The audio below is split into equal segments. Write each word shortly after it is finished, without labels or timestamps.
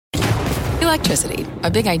Electricity,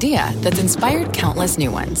 a big idea that's inspired countless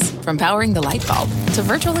new ones. From powering the light bulb to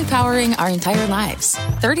virtually powering our entire lives.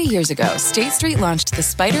 30 years ago, State Street launched the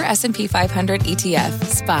Spider S&P 500 ETF,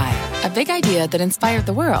 SPY. A big idea that inspired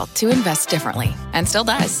the world to invest differently. And still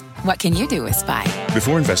does. What can you do with SPY?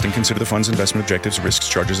 Before investing, consider the fund's investment objectives, risks,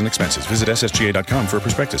 charges, and expenses. Visit ssga.com for a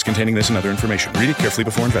prospectus containing this and other information. Read it carefully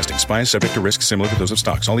before investing. SPY is subject to risks similar to those of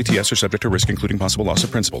stocks. All ETFs are subject to risk, including possible loss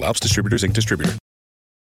of principal. Alps Distributors, Inc. Distributor.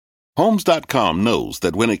 Homes.com knows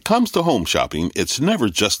that when it comes to home shopping, it's never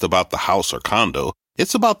just about the house or condo.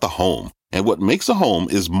 It's about the home. And what makes a home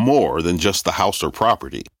is more than just the house or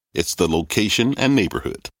property. It's the location and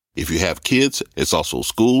neighborhood. If you have kids, it's also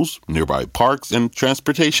schools, nearby parks, and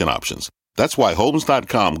transportation options. That's why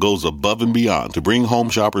Homes.com goes above and beyond to bring home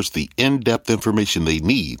shoppers the in-depth information they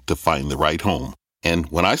need to find the right home. And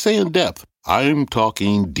when I say in-depth, I'm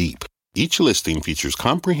talking deep. Each listing features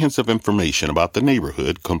comprehensive information about the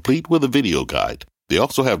neighborhood, complete with a video guide. They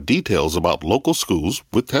also have details about local schools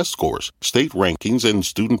with test scores, state rankings, and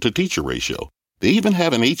student-to-teacher ratio. They even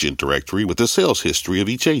have an agent directory with the sales history of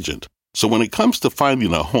each agent. So when it comes to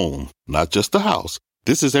finding a home, not just a house,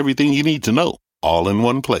 this is everything you need to know, all in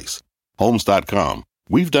one place. Homes.com.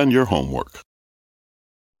 We've done your homework.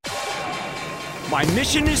 My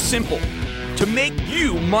mission is simple, to make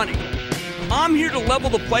you money. I'm here to level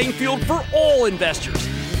the playing field for all investors.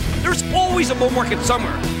 There's always a bull market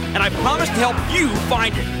somewhere, and I promise to help you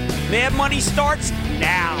find it. Mad Money starts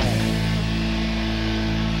now.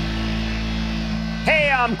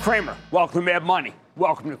 Hey, I'm Cramer. Welcome to Mad Money.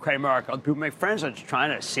 Welcome to Cramer. Other people make friends. I'm just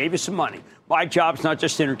trying to save you some money. My job's not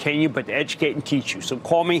just to entertain you, but to educate and teach you. So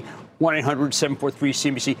call me,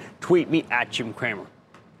 1-800-743-CNBC. Tweet me at Jim Cramer.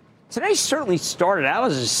 Today certainly started out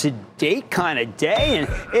as a sedate kind of day, and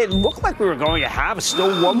it looked like we were going to have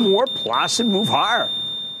still one more placid move higher.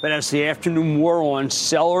 But as the afternoon wore on,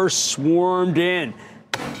 sellers swarmed in.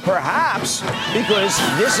 Perhaps because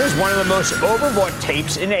this is one of the most overbought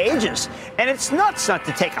tapes in ages. And it's nuts not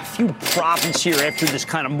to take a few profits here after this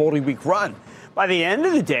kind of multi-week run. By the end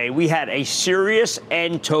of the day, we had a serious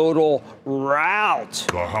and total rout.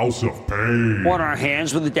 The House of Pain. On our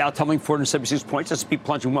hands with the Dow tumbling 476 points, S&P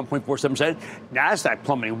plunging 1.47%, NASDAQ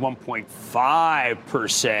plummeting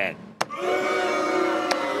 1.5%.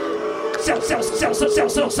 Sell.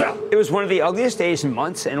 It was one of the ugliest days in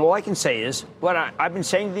months, and all I can say is what I've been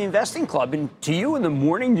saying to the investing club and to you in the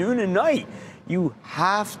morning, noon, and night. You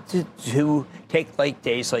have to take like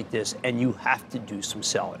days like this, and you have to do some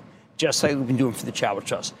selling. Just like we've been doing for the Chadwick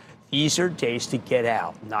Trust. These are days to get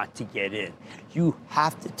out, not to get in. You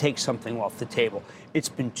have to take something off the table. It's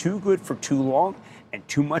been too good for too long, and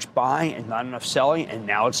too much buying and not enough selling, and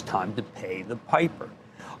now it's time to pay the piper.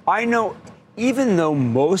 I know, even though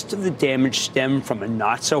most of the damage stemmed from a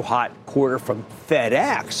not-so-hot quarter from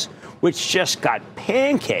FedEx, which just got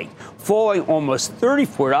pancaked, falling almost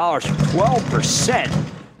 $34, 12%,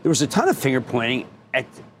 there was a ton of finger-pointing at,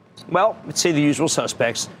 well, let's say the usual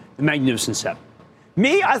suspects, the Magnificent Seven.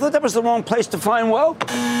 Me, I thought that was the wrong place to find woe.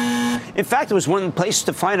 In fact, it was one place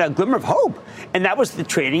to find a glimmer of hope, and that was the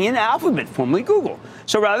trading in Alphabet, formerly Google.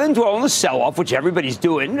 So rather than dwell on the sell-off, which everybody's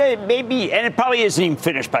doing, maybe, and it probably isn't even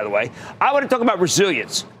finished, by the way, I want to talk about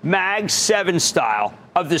resilience, Mag 7 style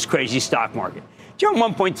of this crazy stock market. You know, at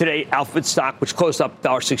one point today, Alphabet stock, which closed up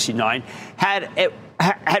 $1.69,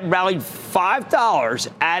 had rallied $5,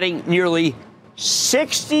 adding nearly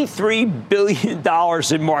 $63 billion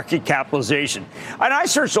in market capitalization. And I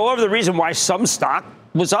searched all over the reason why some stock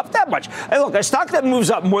was up that much. Hey, look, a stock that moves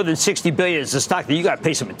up more than $60 billion is a stock that you got to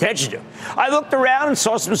pay some attention to. I looked around and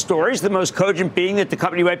saw some stories, the most cogent being that the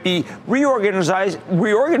company might be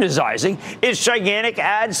reorganizing its gigantic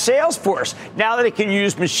ad sales force now that it can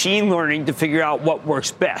use machine learning to figure out what works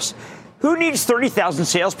best. Who needs 30,000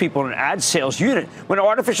 salespeople in an ad sales unit when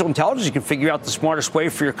artificial intelligence can figure out the smartest way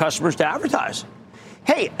for your customers to advertise?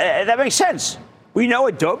 Hey, that makes sense. We know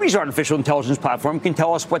Adobe's artificial intelligence platform can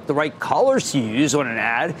tell us what the right colors to use on an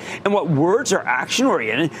ad and what words are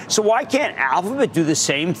action-oriented. So why can't Alphabet do the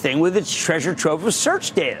same thing with its treasure trove of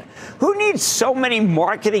search data? Who needs so many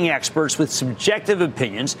marketing experts with subjective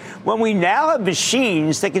opinions when we now have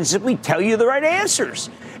machines that can simply tell you the right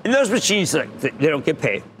answers? And those machines, they don't get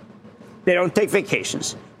paid. They don't take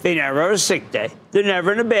vacations. They never have a sick day. They're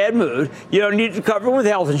never in a bad mood. You don't need to cover them with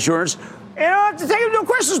health insurance. You don't have to take them to a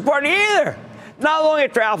Christmas party either. Not long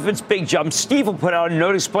after Alphabet's big jump, Steve will put out a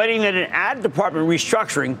note explaining that an ad department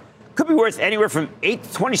restructuring could be worth anywhere from 8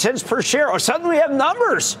 to 20 cents per share. Or suddenly we have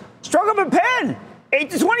numbers. Stroke of a pen. 8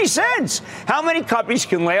 to 20 cents. How many companies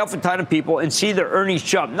can lay off a ton of people and see their earnings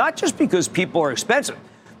jump? Not just because people are expensive,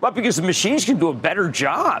 but because the machines can do a better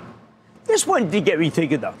job. This one did get me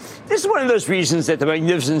thinking, though. This is one of those reasons that the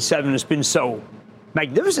Magnificent Seven has been so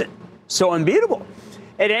magnificent, so unbeatable.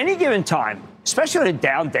 At any given time, especially on a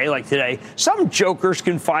down day like today, some jokers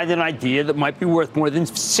can find an idea that might be worth more than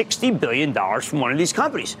 $60 billion from one of these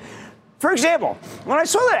companies. For example, when I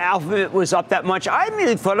saw that Alphabet was up that much, I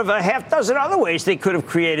immediately thought of a half dozen other ways they could have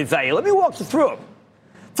created value. Let me walk you through them.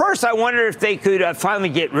 First, I wonder if they could finally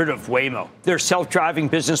get rid of Waymo, their self-driving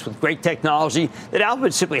business with great technology that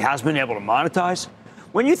Alphabet simply hasn't been able to monetize.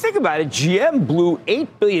 When you think about it, GM blew $8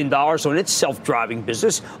 billion on its self-driving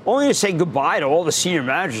business, only to say goodbye to all the senior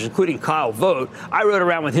managers, including Kyle Vogt. I rode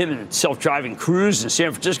around with him in a self-driving cruise in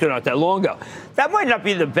San Francisco not that long ago. That might not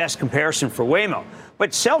be the best comparison for Waymo,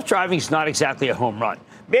 but self-driving is not exactly a home run.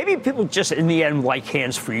 Maybe people just, in the end, like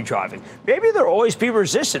hands-free driving. Maybe there'll always be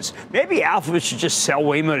resistance. Maybe Alphabet should just sell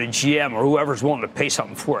Waymo to GM or whoever's willing to pay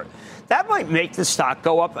something for it. That might make the stock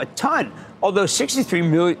go up a ton. Although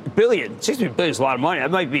 $63 billion is a lot of money. That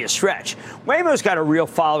might be a stretch. Waymo's got a real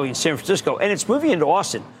following in San Francisco, and it's moving into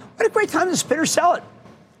Austin. What a great time to spin or sell it.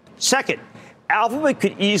 Second, Alphabet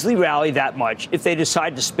could easily rally that much if they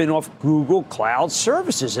decide to spin off Google Cloud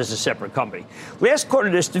Services as a separate company. Last quarter,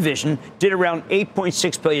 this division did around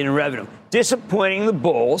 $8.6 billion in revenue, disappointing the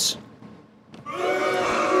bulls, who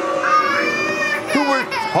were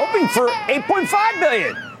hoping for $8.5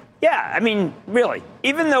 billion. Yeah, I mean, really,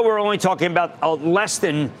 even though we're only talking about a less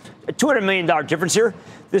than a $200 million difference here,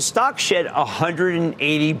 the stock shed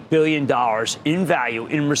 $180 billion in value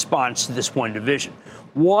in response to this one division.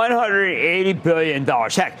 $180 billion.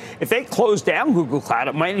 Heck, if they closed down Google Cloud,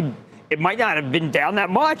 it might not have been down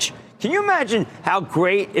that much. Can you imagine how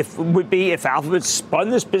great it would be if Alphabet spun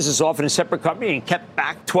this business off in a separate company and kept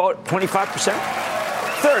back 25%?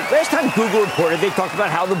 Third, last time Google reported, they talked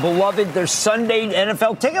about how the beloved their Sunday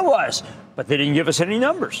NFL ticket was, but they didn't give us any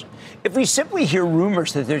numbers. If we simply hear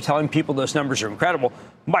rumors that they're telling people those numbers are incredible,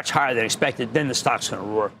 much higher than expected, then the stock's going to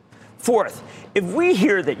roar. Fourth, if we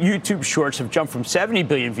hear that YouTube Shorts have jumped from 70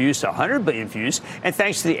 billion views to 100 billion views, and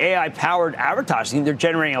thanks to the AI-powered advertising, they're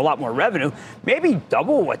generating a lot more revenue, maybe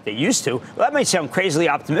double what they used to. Well, that might sound crazily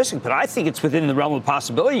optimistic, but I think it's within the realm of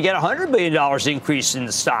possibility. You get $100 billion increase in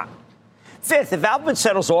the stock. Fifth, if Alphabet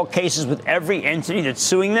settles all cases with every entity that's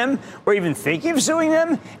suing them or even thinking of suing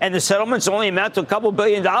them, and the settlements only amount to a couple $1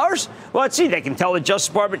 billion, well, let's see, they can tell the Justice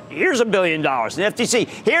Department, here's $1 billion. The FTC,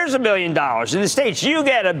 here's $1 billion. In the States, you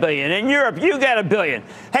get $1 billion. In Europe, you get $1 billion.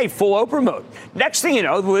 Hey, full Oprah mode. Next thing you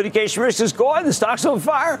know, the litigation risk is gone, the stock's on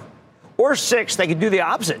fire. Or six, they could do the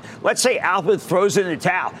opposite. Let's say Alphabet throws in the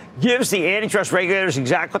towel, gives the antitrust regulators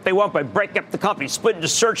exactly what they want by breaking up the company, split into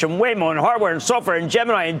Search and Waymo and hardware and software and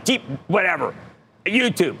Gemini and Deep whatever,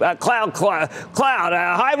 YouTube, Cloud,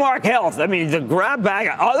 Highmark Health. I mean, the grab bag,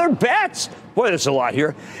 other bets. Boy, there's a lot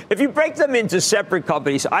here. If you break them into separate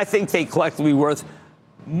companies, I think they collectively worth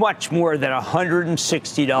much more than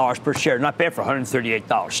 $160 per share. Not bad for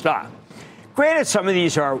 $138 stock. Granted, some of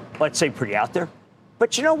these are, let's say, pretty out there.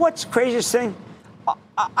 But you know what's the craziest thing?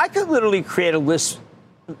 I could literally create a list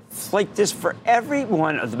like this for every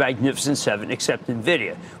one of the Magnificent Seven except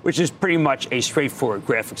NVIDIA, which is pretty much a straightforward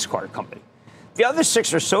graphics card company. The other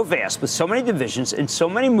six are so vast with so many divisions and so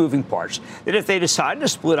many moving parts that if they decide to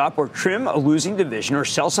split up or trim a losing division or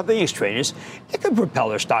sell something extraneous, it could propel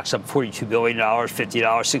their stocks up $42 billion, $50,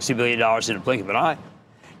 $60 billion in a blink of an eye.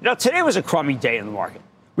 Now, today was a crummy day in the market.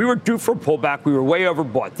 We were due for a pullback. We were way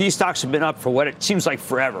overbought. These stocks have been up for what it seems like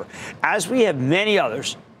forever, as we have many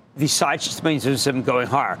others, besides just the Magnificent Seven going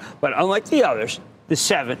higher. But unlike the others, the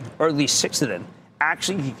seven, or at least six of them,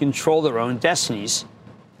 actually can control their own destinies,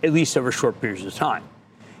 at least over short periods of time.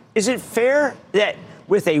 Is it fair that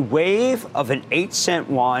with a wave of an 8-cent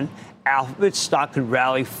won, Alphabet stock could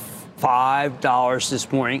rally $5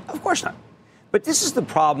 this morning? Of course not. But this is the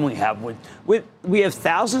problem we have we have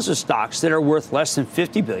thousands of stocks that are worth less than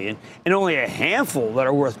 $50 billion and only a handful that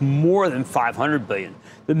are worth more than $500 billion.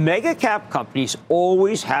 The mega cap companies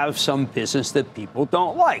always have some business that people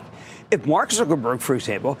don't like. If Mark Zuckerberg, for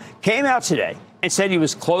example, came out today and said he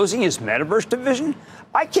was closing his metaverse division,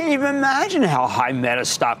 I can't even imagine how high Meta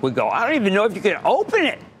stock would go. I don't even know if you could open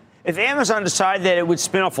it. If Amazon decided that it would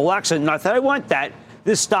spin off Alexa, not that I want that,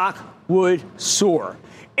 this stock would soar.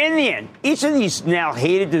 In the end, each of these now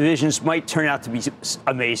hated divisions might turn out to be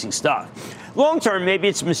amazing stuff. Long term, maybe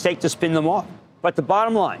it's a mistake to spin them off. But the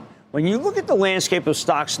bottom line, when you look at the landscape of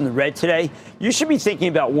stocks in the red today, you should be thinking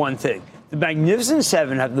about one thing. The Magnificent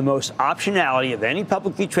Seven have the most optionality of any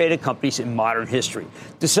publicly traded companies in modern history.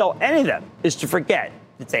 To sell any of them is to forget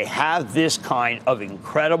that they have this kind of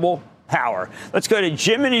incredible power. Let's go to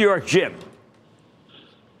Jim in New York. Jim.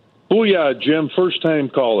 Booyah, Jim. First-time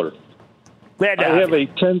caller. Glad to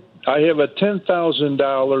I have a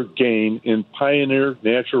 $10,000 gain in Pioneer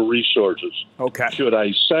Natural Resources. Okay. Should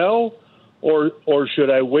I sell, or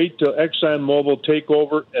should I wait till ExxonMobil take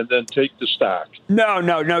over and then take the stock?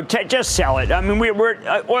 No. Just sell it. I mean, we're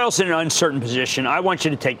oil's in an uncertain position. I want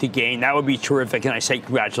you to take the gain. That would be terrific, and I say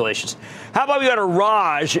congratulations. How about we go to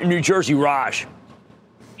Raj in New Jersey? Raj.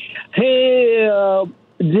 Hey,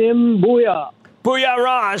 Jim, booyah. Booyah,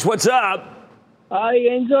 Raj. What's up? I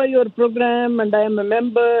enjoy your program, and I am a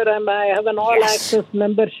member, and I have an all-access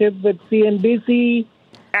membership with CNBC.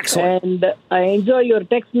 Excellent. And I enjoy your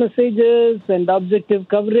text messages and objective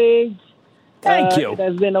coverage. Thank you. It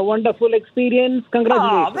has been a wonderful experience.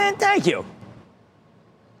 Congratulations. Oh, man, thank you.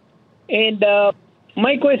 And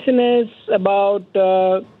my question is about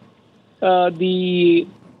the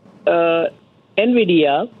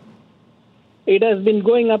NVIDIA. It has been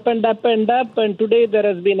going up and up and up, and today there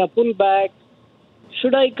has been a pullback.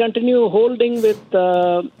 Should I continue holding with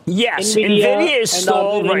Yes, NVIDIA is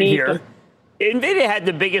stalled right here. NVIDIA had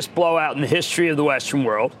the biggest blowout in the history of the Western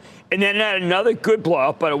world, and then it had another good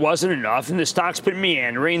blowout, but it wasn't enough, and the stock's been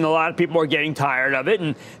meandering. A lot of people are getting tired of it,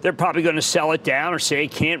 and they're probably going to sell it down or say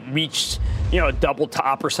it can't reach, a double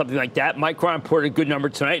top or something like that. Micron reported a good number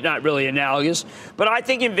tonight, not really analogous, but I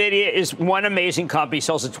think NVIDIA is one amazing company.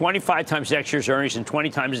 Sells at 25 times next year's earnings and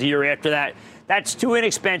 20 times the year after that. That's too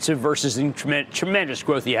inexpensive versus the tremendous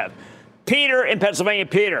growth you have. Peter in Pennsylvania.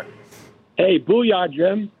 Peter. Hey, booyah,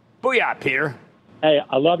 Jim. Booyah, Peter. Hey,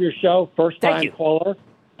 I love your show. First-time caller,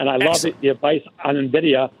 and I love the advice on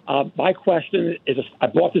NVIDIA. My question is, I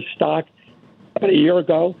bought this stock about a year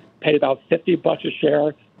ago, paid about $50 a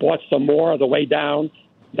share, bought some more on the way down.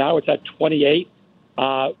 Now it's at 28.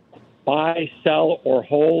 Buy, sell, or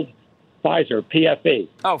hold Pfizer, PFE.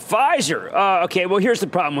 Oh, Pfizer. Okay, well, here's the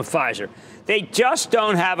problem with Pfizer. They just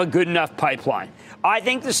don't have a good enough pipeline. I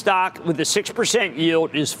think the stock with the 6%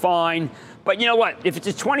 yield is fine. But you know what? If it's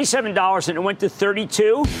at $27 and it went to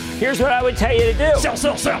 $32, here's what I would tell you to do.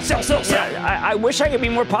 Sell. Yeah, I wish I could be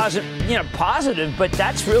more positive, but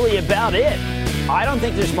that's really about it. I don't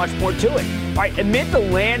think there's much more to it. All right, amid the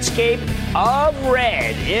landscape of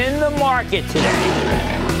red in the market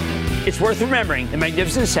today, it's worth remembering the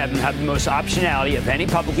Magnificent Seven have the most optionality of any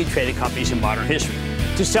publicly traded companies in modern history.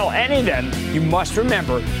 To sell any of them, you must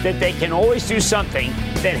remember that they can always do something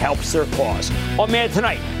that helps their cause. On Man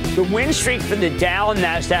tonight, the win streak for the Dow and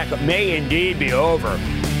NASDAQ may indeed be over.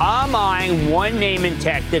 I'm eyeing one name in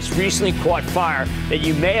tech that's recently caught fire that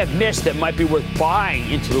you may have missed that might be worth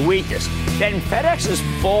buying into the weakness. Then FedEx is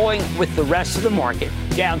falling with the rest of the market,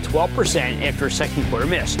 down 12% after a second quarter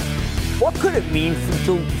miss. What could it mean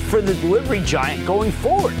for the delivery giant going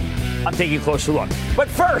forward? I'm taking a closer look. But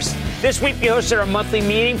first, this week we hosted our monthly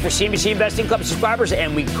meeting for CNBC Investing Club subscribers,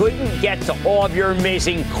 and we couldn't get to all of your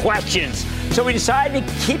amazing questions. So we decided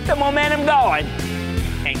to keep the momentum going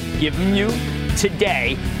and give them you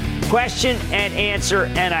today. Question and answer,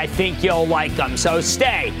 and I think you'll like them. So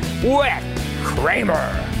stay with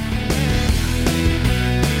Cramer.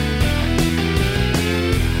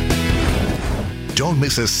 Don't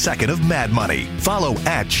miss a second of Mad Money. Follow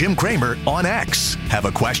 @Jim Cramer on X. Have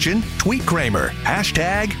a question? Tweet Cramer.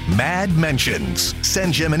 #MadMentions.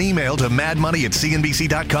 Send Jim an email to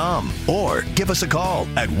madmoney@cnbc.com or give us a call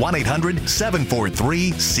at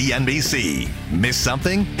 1-800-743-CNBC. Miss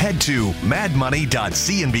something? Head to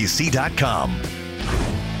madmoney.cnbc.com.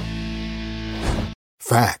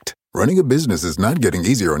 Fact. Running a business is not getting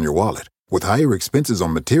easier on your wallet. With higher expenses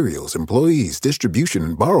on materials, employees, distribution,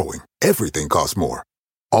 and borrowing, everything costs more.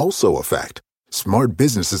 Also a fact. Smart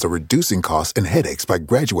businesses are reducing costs and headaches by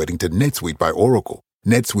graduating to NetSuite by Oracle.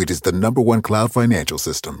 NetSuite is the #1 cloud financial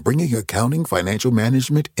system, bringing accounting, financial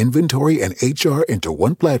management, inventory, and HR into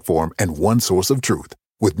one platform and one source of truth.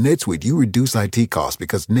 With NetSuite, you reduce IT costs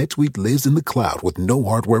because NetSuite lives in the cloud with no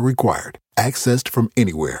hardware required. Accessed from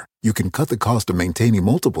anywhere. You can cut the cost of maintaining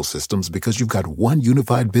multiple systems because you've got one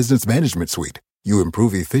unified business management suite. You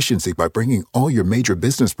improve efficiency by bringing all your major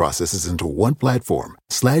business processes into one platform,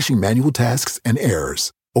 slashing manual tasks and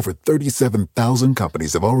errors. Over 37,000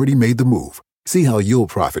 companies have already made the move. See how you'll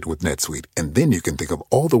profit with NetSuite, and then you can think of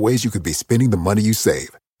all the ways you could be spending the money you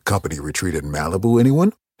save. Company retreat in Malibu,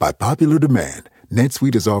 anyone? By popular demand,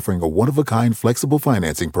 NetSuite is offering a one-of-a-kind flexible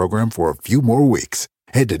financing program for a few more weeks.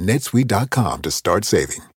 Head to netsuite.com to start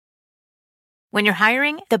saving. When you're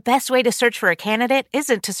hiring, the best way to search for a candidate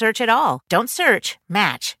isn't to search at all. Don't search,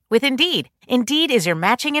 match with Indeed. Indeed is your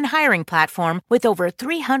matching and hiring platform with over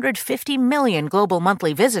 350 million global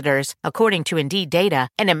monthly visitors, according to Indeed data,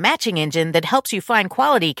 and a matching engine that helps you find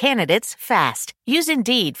quality candidates fast. Use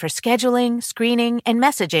Indeed for scheduling, screening, and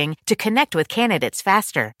messaging to connect with candidates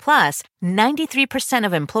faster. Plus, 93%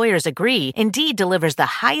 of employers agree Indeed delivers the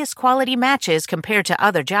highest quality matches compared to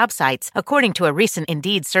other job sites, according to a recent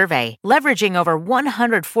Indeed survey. Leveraging over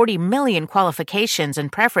 140 million qualifications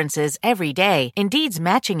and preferences every day, Indeed's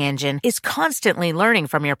matching engine is constantly learning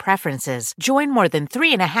from your preferences. Join more than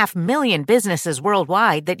 3.5 million businesses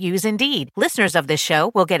worldwide that use Indeed. Listeners of this show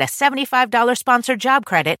will get a $75 sponsored job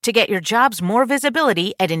credit to get your jobs more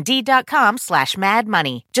visibility at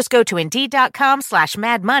Indeed.com/madmoney. Just go to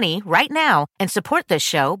Indeed.com/madmoney right now and support this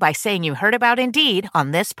show by saying you heard about Indeed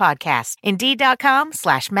on this podcast.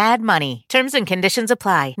 Indeed.com/madmoney. Terms and conditions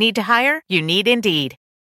apply. Need to hire? You need Indeed.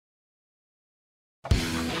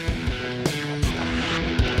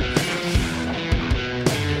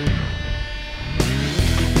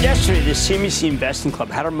 Yesterday, the CNBC Investing Club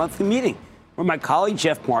had our monthly meeting where my colleague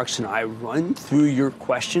Jeff Marks and I run through your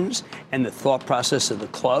questions and the thought process of the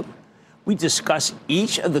club. We discuss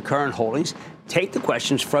each of the current holdings, take the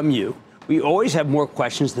questions from you. We always have more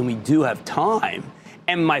questions than we do have time.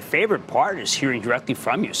 And my favorite part is hearing directly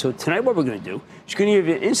from you. So tonight what we're going to do is going to give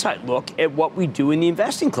you an inside look at what we do in the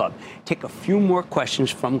Investing Club. Take a few more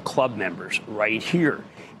questions from club members right here.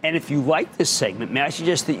 And if you like this segment, may I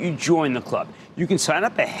suggest that you join the club. You can sign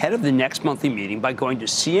up ahead of the next monthly meeting by going to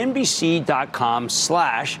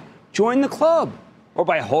cnbc.com/join the club or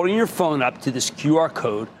by holding your phone up to this QR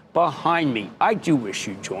code behind me. I do wish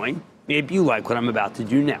you'd join. Maybe you like what I'm about to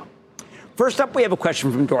do now. First up, we have a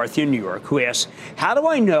question from Dorothy in New York who asks, how do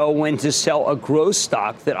I know when to sell a growth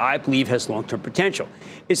stock that I believe has long-term potential?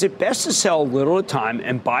 Is it best to sell a little at a time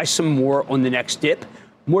and buy some more on the next dip?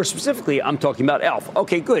 More specifically, I'm talking about ELF.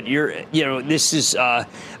 Okay, good. This is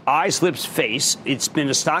eyes, lips, face. It's been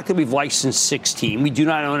a stock that we've liked since 2016. We do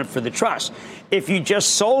not own it for the trust. If you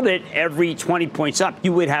just sold it every 20 points up,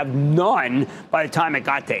 you would have none by the time it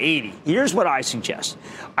got to 80. Here's what I suggest.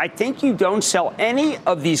 I think you don't sell any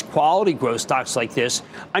of these quality growth stocks like this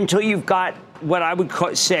until you've got what I would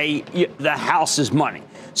say the house's money.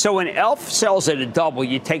 So when ELF sells at a double,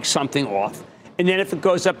 you take something off. And then if it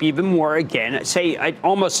goes up even more again, say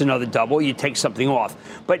almost another double, you take something off.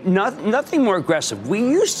 But nothing more aggressive. We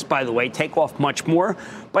used to, by the way, take off much more.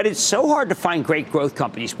 But it's so hard to find great growth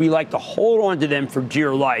companies. We like to hold on to them for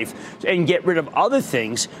dear life and get rid of other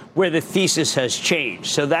things where the thesis has changed.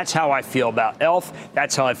 So that's how I feel about ELF.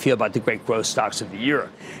 That's how I feel about the great growth stocks of the year.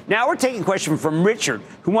 Now we're taking a question from Richard,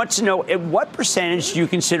 who wants to know, at what percentage do you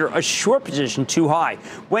consider a short position too high?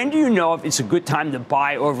 When do you know if it's a good time to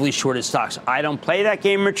buy overly shorted stocks? I don't play that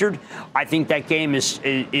game, Richard. I think that game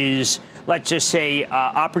is let's just say,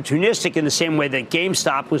 opportunistic in the same way that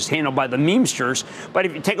GameStop was handled by the memesters. But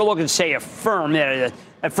if you take a look at, say, a firm that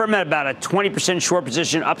had about a 20% short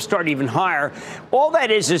position, Upstart even higher, all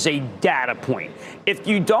that is a data point. If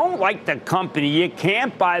you don't like the company, you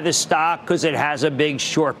can't buy the stock because it has a big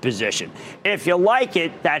short position. If you like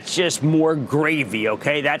it, that's just more gravy,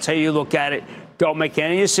 okay? That's how you look at it. Don't make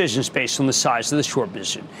any decisions based on the size of the short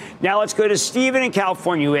position. Now let's go to Stephen in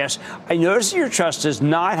California who asks, I noticed your trust does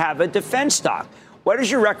not have a defense stock. What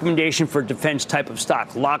is your recommendation for defense type of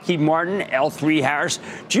stock? Lockheed Martin, L3 Harris.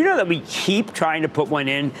 Do you know that we keep trying to put one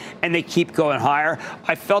in and they keep going higher?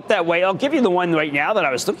 I felt that way. I'll give you the one right now that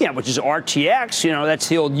I was looking at, which is RTX. That's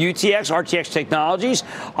the old UTX, RTX Technologies.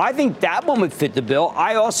 I think that one would fit the bill.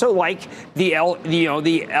 I also like the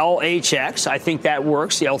LHX. I think that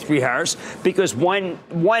works, the L3 Harris, because one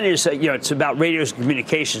is, it's about radio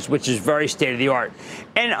communications, which is very state of the art.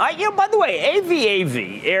 And by the way,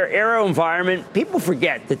 AVAV, Aero Environment, people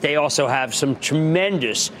forget that they also have some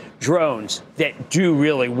tremendous drones that do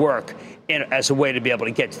really work as a way to be able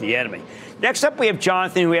to get to the enemy. Next up, we have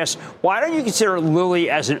Jonathan who asks, why don't you consider Lilly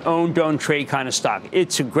as an own, don't trade kind of stock?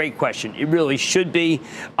 It's a great question. It really should be.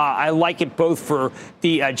 I like it both for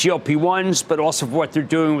the GLP-1s, but also for what they're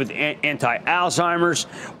doing with anti-Alzheimer's.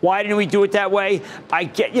 Why didn't we do it that way? I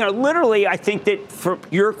think that for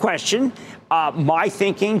your question, my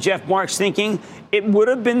thinking, Jeff Marks' thinking, it would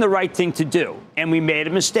have been the right thing to do. And we made a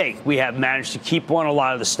mistake. We have managed to keep on a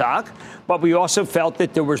lot of the stock, but we also felt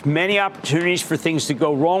that there was many opportunities for things to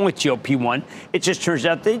go wrong with GLP-1. It just turns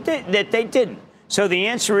out that they didn't. So the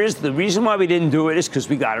answer is the reason why we didn't do it is because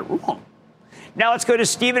we got it wrong. Now let's go to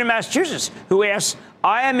Stephen in Massachusetts, who asks,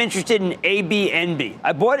 I am interested in ABNB.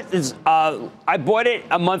 I bought it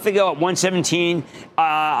a month ago at 117.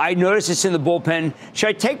 I noticed it's in the bullpen. Should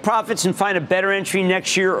I take profits and find a better entry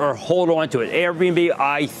next year or hold on to it? Airbnb,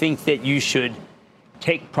 I think that you should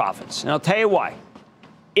take profits. And I'll tell you why.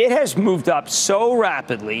 It has moved up so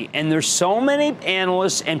rapidly, and there's so many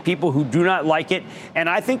analysts and people who do not like it. And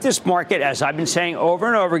I think this market, as I've been saying over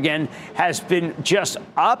and over again, has been just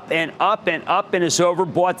up and up and up and is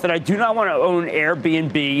overbought, that I do not want to own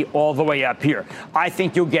Airbnb all the way up here. I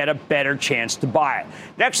think you'll get a better chance to buy it.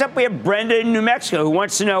 Next up, we have Brenda in New Mexico, who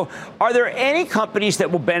wants to know, are there any companies that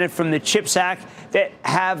will benefit from the CHIPS Act that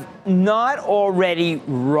have not already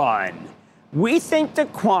run? We think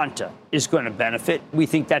that Quanta is going to benefit. We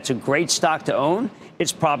think that's a great stock to own.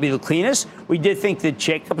 It's probably the cleanest. We did think that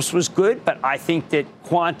Jacobs was good, but I think that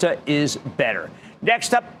Quanta is better.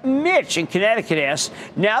 Next up, Mitch in Connecticut asks,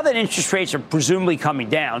 now that interest rates are presumably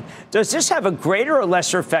coming down, does this have a greater or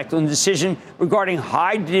lesser effect on the decision regarding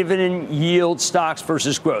high dividend yield stocks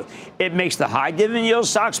versus growth? It makes the high dividend yield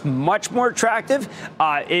stocks much more attractive.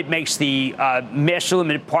 It makes the master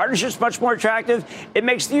limited partnerships much more attractive. It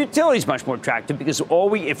makes the utilities much more attractive, because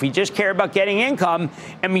if we just care about getting income,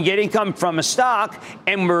 and we get income from a stock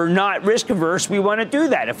and we're not risk averse, we want to do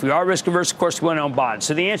that. If we are risk averse, of course, we want to own bonds.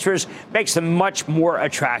 So the answer is, makes them much more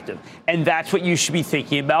attractive, and that's what you should be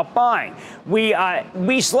thinking about buying. We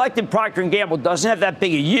selected Procter & Gamble, doesn't have that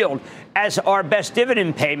big a yield, as our best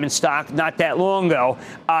dividend payment stock not that long ago,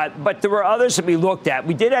 but there were others that we looked at.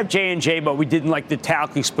 We did have J&J, but we didn't like the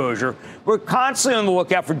talc exposure. We're constantly on the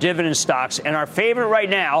lookout for dividend stocks, and our favorite right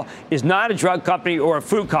now is not a drug company or a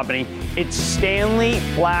food company. It's Stanley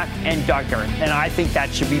Black & Decker, and I think that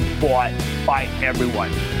should be bought by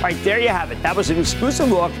everyone. All right, there you have it. That was an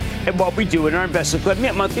exclusive look at what we do in our Investment Club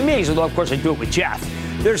monthly meetings, although, of course, I do it with Jeff.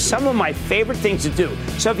 There's some of my favorite things to do.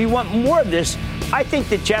 So if you want more of this, I think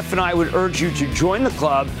that Jeff and I would urge you to join the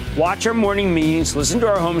club, watch our morning meetings, listen to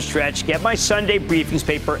our home stretch, get my Sunday briefings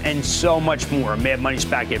paper, and so much more. Mad Money's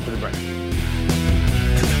back in for the break.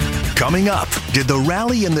 Coming up, did the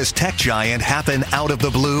rally in this tech giant happen out of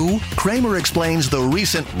the blue? Cramer explains the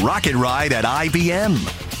recent rocket ride at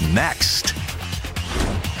IBM. Next.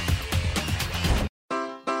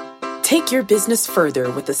 Take your business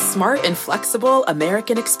further with the smart and flexible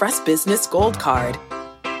American Express Business Gold Card.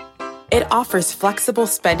 It offers flexible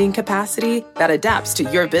spending capacity that adapts to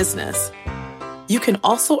your business. You can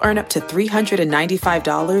also earn up to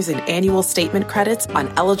 $395 in annual statement credits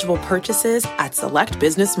on eligible purchases at select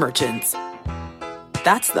business merchants.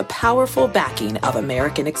 That's the powerful backing of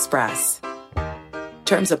American Express.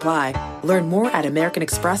 Terms apply. Learn more at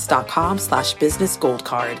americanexpress.com/business gold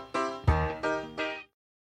card.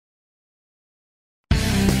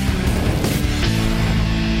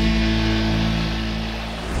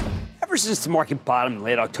 Ever since the market bottomed in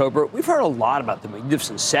late October, we've heard a lot about the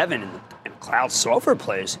Magnificent Seven and cloud software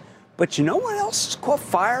plays. But you know what else has caught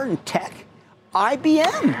fire in tech?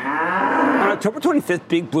 IBM. On October 25th,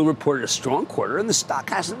 Big Blue reported a strong quarter, and the stock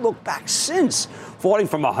hasn't looked back since, falling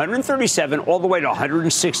from 137 all the way to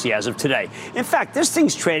 160 as of today. In fact, this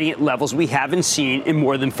thing's trading at levels we haven't seen in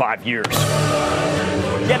more than 5 years.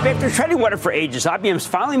 Yet, after treading water for ages, IBM's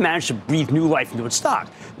finally managed to breathe new life into its stock.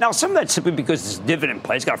 Now, some of that's simply because this dividend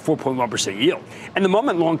play has got a 4.1% yield. And the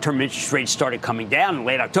moment long-term interest rates started coming down in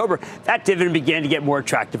late October, that dividend began to get more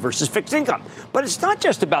attractive versus fixed income. But it's not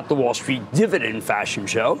just about the Wall Street dividend fashion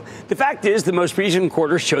show. The fact is, the most recent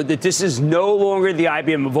quarter showed that this is no longer the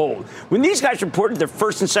IBM of old. When these guys reported their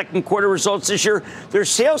first and second quarter results this year, their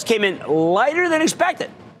sales came in lighter than expected.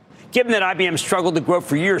 Given that IBM struggled to grow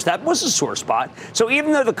for years, that was a sore spot. So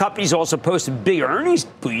even though the companies also posted big earnings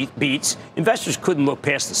beats, investors couldn't look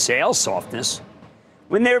past the sales softness.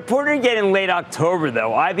 When they reported again in late October,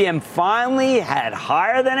 though, IBM finally had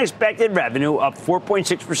higher than expected revenue, up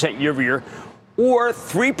 4.6% year over year, or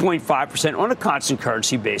 3.5% on a constant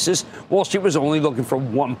currency basis. Wall Street was only looking for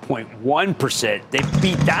 1.1%. They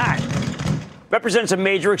beat that. Represents a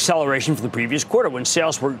major acceleration from the previous quarter when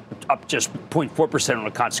sales were up just 0.4% on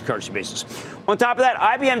a constant currency basis. On top of that,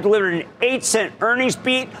 IBM delivered an 8-cent earnings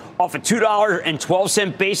beat off a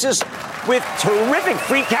 $2.12 basis with terrific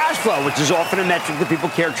free cash flow, which is often a metric that people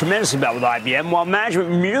care tremendously about with IBM, while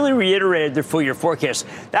management merely reiterated their full-year forecast.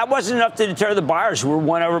 That wasn't enough to deter the buyers, who were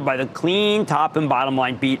won over by the clean top and bottom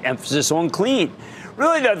line beat, emphasis on clean.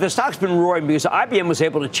 Really, though, the stock's been roaring because IBM was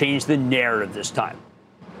able to change the narrative this time.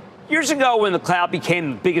 Years ago, when the cloud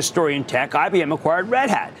became the biggest story in tech, IBM acquired Red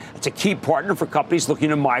Hat. It's a key partner for companies looking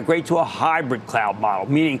to migrate to a hybrid cloud model,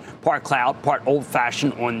 meaning part cloud, part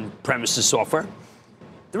old-fashioned on-premises software.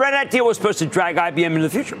 The Red Hat deal was supposed to drag IBM into the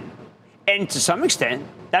future. And to some extent,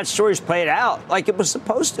 that story's played out like it was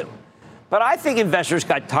supposed to. But I think investors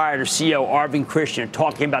got tired of CEO Arvind Krishna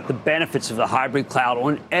talking about the benefits of the hybrid cloud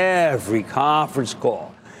on every conference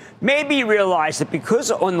call. Maybe he realized that because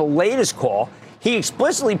on the latest call, he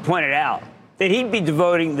explicitly pointed out that he'd be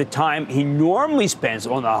devoting the time he normally spends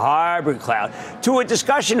on the hybrid cloud to a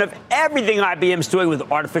discussion of everything IBM's doing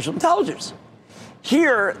with artificial intelligence.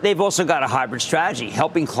 Here, they've also got a hybrid strategy,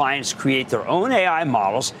 helping clients create their own AI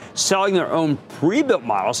models, selling their own pre-built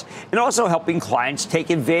models, and also helping clients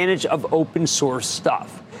take advantage of open source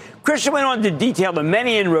stuff. Christian went on to detail the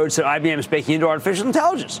many inroads that IBM is making into artificial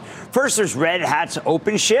intelligence. First, there's Red Hat's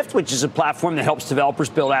OpenShift, which is a platform that helps developers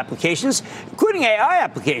build applications, including AI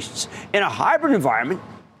applications, in a hybrid environment.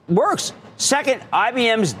 Works. Second,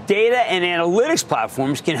 IBM's data and analytics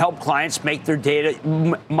platforms can help clients make their data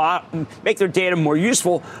more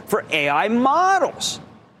useful for AI models.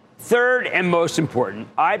 Third, and most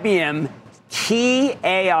important, IBM's key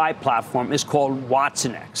AI platform is called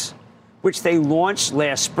watsonx, which they launched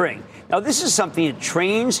last spring. Now, this is something that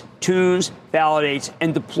trains, tunes, validates,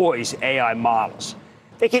 and deploys AI models.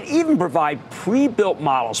 They can even provide pre-built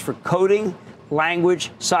models for coding,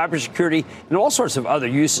 language, cybersecurity, and all sorts of other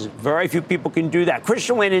uses. Very few people can do that.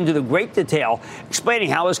 Christian went into the great detail explaining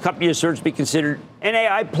how his company deserves to be considered an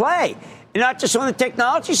AI play, and not just on the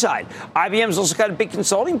technology side. IBM's also got a big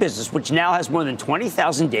consulting business, which now has more than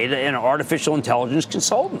 20,000 data and artificial intelligence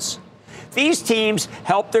consultants. These teams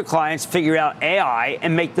help their clients figure out AI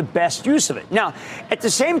and make the best use of it. Now, at the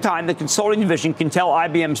same time, the consulting division can tell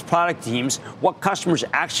IBM's product teams what customers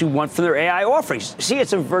actually want from their AI offerings. See,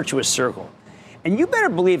 it's a virtuous circle. And you better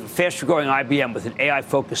believe a faster-growing IBM with an AI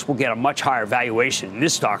focus will get a much higher valuation in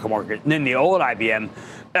this stock market than the old IBM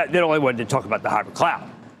that only wanted to talk about the hybrid cloud.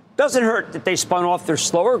 Doesn't hurt that they spun off their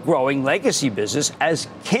slower-growing legacy business as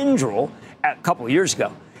Kyndryl a couple of years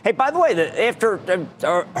ago. Hey, by the way, after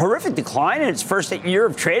a horrific decline in its first year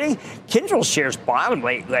of trading, Kyndryl shares bottomed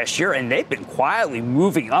late last year, and they've been quietly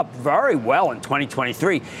moving up very well in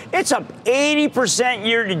 2023. It's up 80%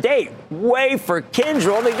 year to date. Way for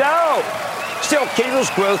Kyndryl to go. Still, Kyndryl's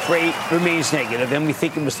growth rate remains negative, and we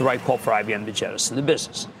think it was the right call for IBM to jettison the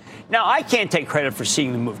business. Now, I can't take credit for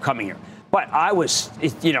seeing the move coming here, but it was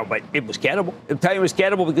gettable. I'm telling you it was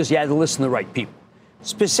gettable because you had to listen to the right people.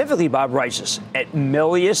 Specifically, Bob Reiches at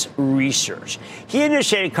Melius Research. He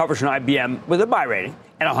initiated coverage on IBM with a buy rating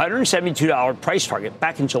and a $172 price target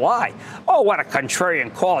back in July. Oh, what a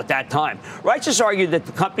contrarian call at that time. Reiches argued that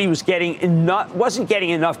the company wasn't getting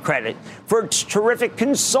enough credit for its terrific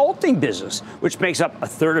consulting business, which makes up a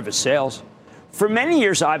third of its sales. For many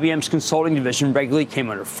years, IBM's consulting division regularly came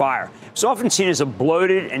under fire. It's often seen as a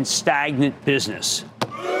bloated and stagnant business.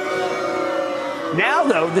 Now,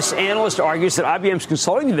 though, this analyst argues that IBM's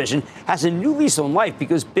consulting division has a new lease on life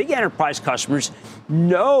because big enterprise customers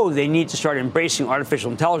know they need to start embracing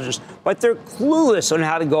artificial intelligence, but they're clueless on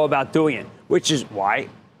how to go about doing it, which is why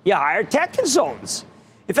you hire tech consultants.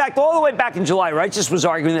 In fact, all the way back in July, Reiches was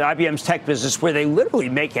arguing that IBM's tech business, where they literally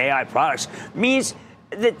make AI products, means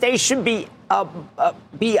that they should be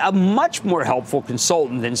a much more helpful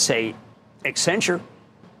consultant than, say, Accenture,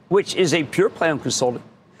 which is a pure play on consulting.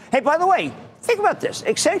 Hey, by the way, think about this.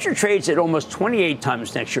 Accenture trades at almost 28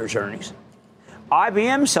 times next year's earnings.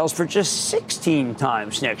 IBM sells for just 16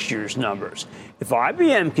 times next year's numbers. If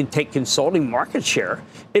IBM can take consulting market share,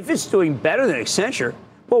 if it's doing better than Accenture,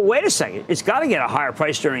 well, wait a second. It's got to get a higher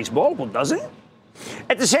price earnings multiple, doesn't it?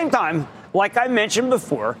 At the same time, like I mentioned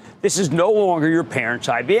before, this is no longer your parent's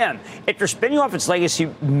IBM. After spinning off its legacy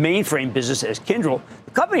mainframe business as Kyndryl,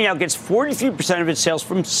 the company now gets 43% of its sales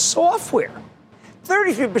from software.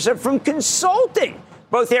 33% from consulting,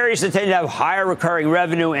 both areas that tend to have higher recurring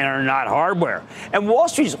revenue and are not hardware. And Wall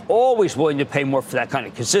Street's always willing to pay more for that kind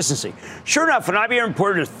of consistency. Sure enough, when IBM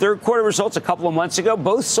reported its third quarter results a couple of months ago,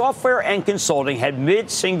 both software and consulting had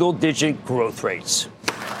mid-single-digit growth rates.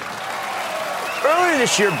 Earlier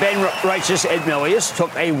this year, Ben Reiches at Melius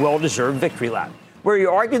took a well-deserved victory lap, where he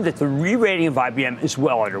argued that the re-rating of IBM is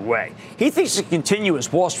well underway. He thinks it continue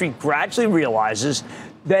as Wall Street gradually realizes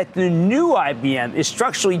that the new IBM is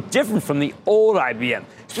structurally different from the old IBM.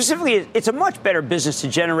 Specifically, it's a much better business to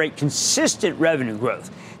generate consistent revenue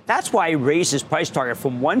growth. That's why he raised his price target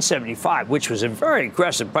from 175, which was a very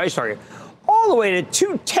aggressive price target, all the way to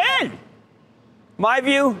 210. My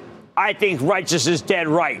view, I think Reiches is dead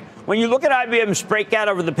right. When you look at IBM's breakout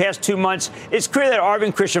over the past 2 months, it's clear that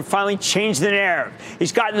Arvind Krishna finally changed the narrative.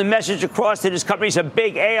 He's gotten the message across that his company's a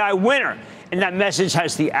big AI winner, and that message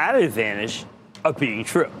has the added advantage of being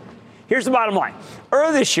true. Here's the bottom line.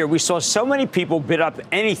 Earlier this year, we saw so many people bid up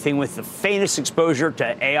anything with the faintest exposure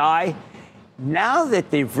to AI. Now that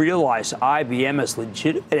they've realized IBM has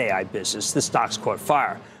legitimate AI business, the stock's caught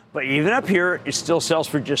fire. But even up here, it still sells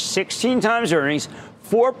for just 16 times earnings,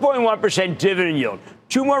 4.1% dividend yield.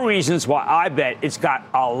 Two more reasons why I bet it's got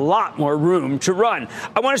a lot more room to run.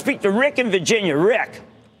 I want to speak to Rick in Virginia. Rick.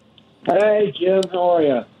 Hey, Jim. How are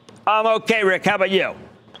you? I'm okay, Rick. How about you?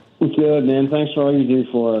 Good, man. Thanks for all you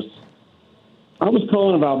do for us. I was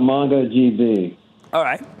calling about MongoDB. All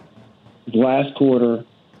right. Last quarter,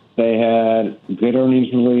 they had good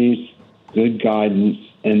earnings release, good guidance,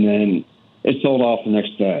 and then it sold off the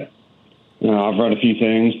next day. I've read a few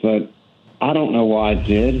things, but I don't know why it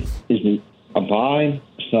did. Is it a buy,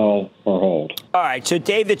 sell, or hold? All right. So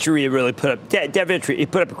Dave Vittoria really put up he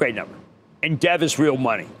put up a great number. And Dev is real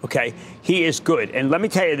money, okay? He is good. And let me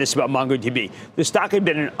tell you this about MongoDB. The stock had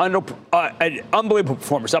been an unbelievable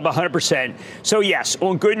performance, up 100%. So, yes,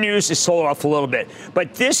 on good news, it sold off a little bit.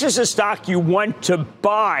 But this is a stock you want to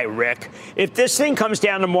buy, Rick. If this thing comes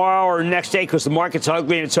down tomorrow or next day because the market's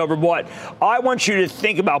ugly and it's overbought, I want you to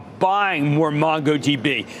think about buying more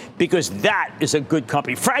MongoDB because that is a good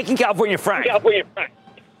company. Frank in California. Frank.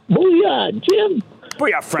 Booyah, Jim.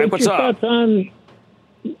 Booyah, Frank. What's up?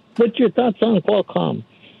 What's your thoughts on Qualcomm?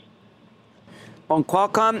 On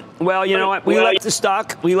Qualcomm? Well, you know what? We left the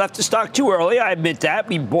stock too early. I admit that.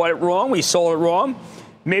 We bought it wrong. We sold it wrong.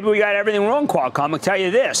 Maybe we got everything wrong, Qualcomm. I'll tell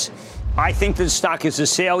you this. I think the stock is a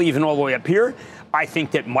sale even all the way up here. I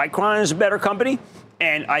think that Micron is a better company.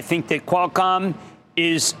 And I think that Qualcomm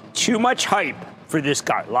is too much hype for this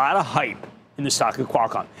guy. A lot of hype in the stock of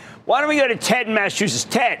Qualcomm. Why don't we go to Ted in Massachusetts?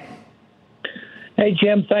 Ted. Hey,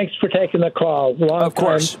 Jim, thanks for taking the call.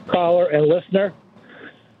 Long-time caller and listener.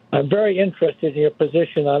 I'm very interested in your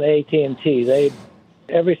position on AT&T.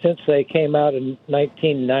 Ever since they came out in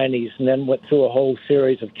 1990s and then went through a whole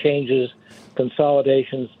series of changes,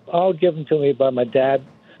 consolidations, all given to me by my dad,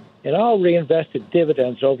 and all reinvested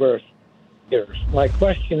dividends over years. My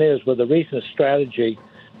question is, with the recent strategy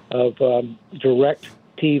of direct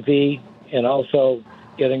TV and also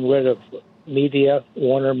getting rid of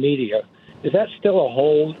Warner Media, is that still a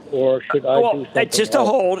hold, or should I do something It's just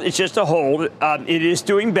else? It's just a hold. It is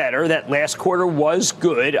doing better. That last quarter was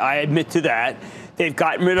good. I admit to that. They've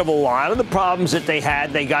gotten rid of a lot of the problems that they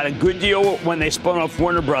had. They got a good deal when they spun off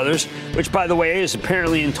Warner Brothers, which, by the way, is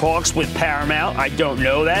apparently in talks with Paramount. I don't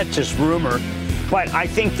know that, just rumor. But I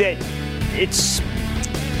think that it's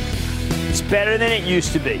better than it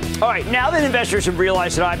used to be. All right, now that investors have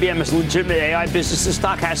realized that IBM is a legitimate AI business, the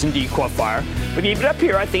stock has indeed caught fire. But even up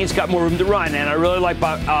here, I think it's got more room to run. And I really like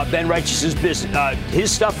Ben Righteous's business.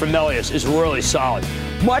 His stuff from Melius is really solid.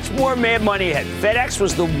 Much more mad money ahead. FedEx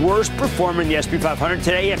was the worst performer in the S&P 500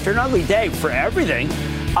 today after an ugly day for everything.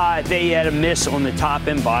 They had a miss on the top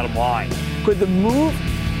and bottom line. Could the move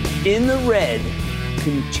in the red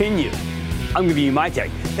continue? I'm giving you my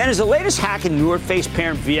take. Then is the latest hack in North Face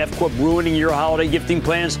parent VF Corp ruining your holiday gifting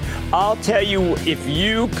plans? I'll tell you, if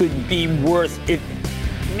you could be worth it,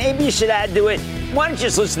 maybe you should add to it. Why don't you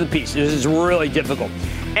just listen to the piece? This is really difficult.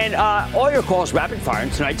 And all your calls rapid fire in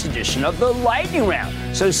tonight's edition of the Lightning Round.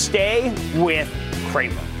 So stay with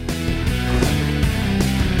Cramer.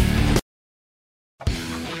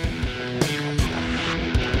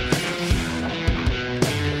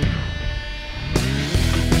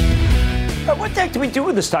 What the heck do we do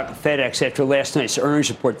with the stock of FedEx after last night's earnings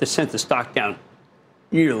report that sent the stock down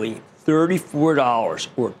nearly $34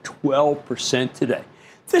 or 12% today?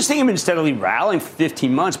 This thing had been steadily rallying for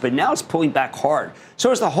 15 months, but now it's pulling back hard. So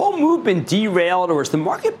has the whole move been derailed, or is the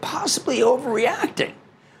market possibly overreacting?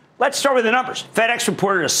 Let's start with the numbers. FedEx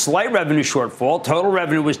reported a slight revenue shortfall. Total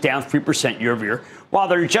revenue was down 3% year over year, while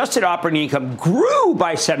their adjusted operating income grew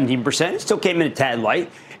by 17%. It still came in a tad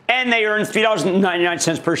light. And they earned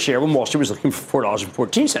 $3.99 per share when Wall Street was looking for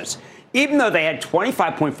 $4.14. Even though they had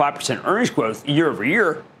 25.5% earnings growth year over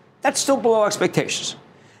year, that's still below expectations.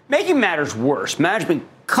 Making matters worse, management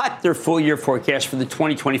cut their full-year forecast for the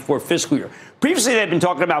 2024 fiscal year. Previously, they've been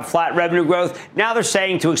talking about flat revenue growth. Now they're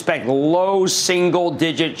saying to expect low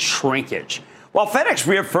single-digit shrinkage. While FedEx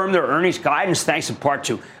reaffirmed their earnings guidance thanks in part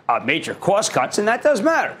to major cost cuts, and that does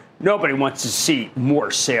matter. Nobody wants to see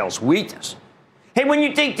more sales weakness. Hey, when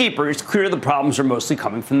you dig deeper, it's clear the problems are mostly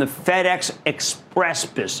coming from the FedEx Express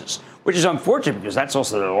business, which is unfortunate because that's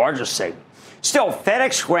also their largest segment. Still,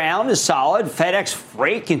 FedEx Ground is solid. FedEx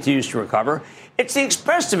Freight continues to recover. It's the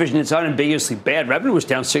Express division that's unambiguously bad. Revenue was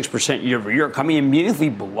down 6% year over year, coming in meaningfully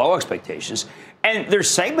below expectations. And their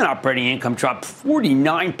segment operating income dropped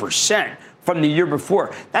 49% from the year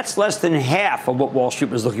before. That's less than half of what Wall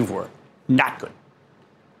Street was looking for. Not good.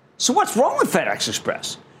 So what's wrong with FedEx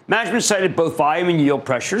Express? Management cited both volume and yield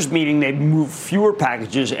pressures, meaning they moved fewer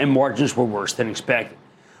packages and margins were worse than expected.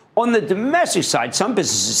 On the domestic side, some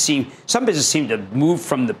businesses seem to move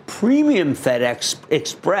from the premium FedEx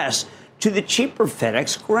Express to the cheaper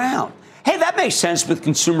FedEx Ground. Hey, that makes sense with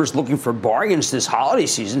consumers looking for bargains this holiday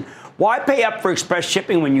season. Why pay up for express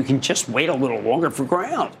shipping when you can just wait a little longer for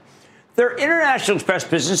Ground? Their international express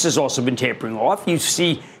business has also been tapering off.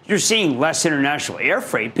 You're seeing less international air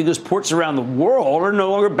freight because ports around the world are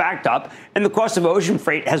no longer backed up, and the cost of ocean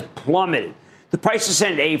freight has plummeted. The price to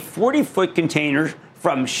send a 40-foot container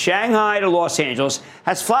from Shanghai to Los Angeles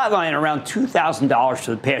has flatlined around $2,000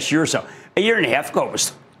 for the past year or so. A year and a half ago, it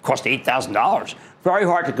was cost $8,000. Very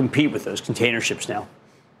hard to compete with those container ships now.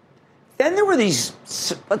 Then there were these,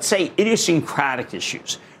 let's say, idiosyncratic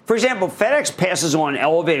issues. For example, FedEx passes on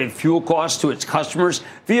elevated fuel costs to its customers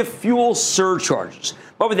via fuel surcharges.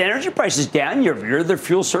 But with energy prices down year over year, their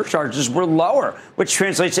fuel surcharges were lower, which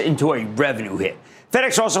translates into a revenue hit.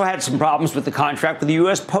 FedEx also had some problems with the contract with the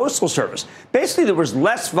U.S. Postal Service. Basically, there was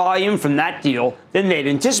less volume from that deal than they'd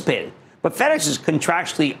anticipated. But FedEx is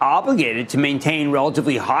contractually obligated to maintain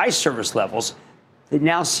relatively high service levels that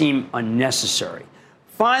now seem unnecessary.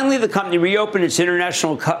 Finally, the company reopened its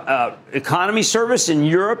international economy service in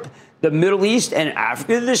Europe, the Middle East, and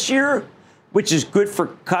Africa this year, which is good for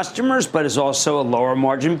customers, but is also a lower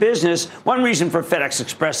margin business. One reason for FedEx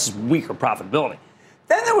Express is weaker profitability.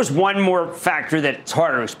 Then there was one more factor that's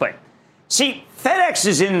harder to explain. See, FedEx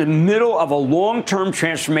is in the middle of a long-term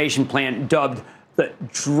transformation plan dubbed the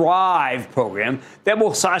DRIVE program that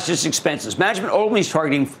will slash its expenses. Management only is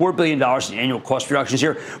targeting $4 billion in annual cost reductions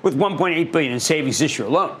here, with $1.8 billion in savings this year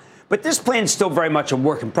alone. But this plan is still very much a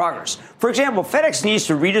work in progress. For example, FedEx needs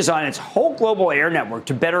to redesign its whole global air network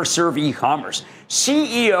to better serve e-commerce.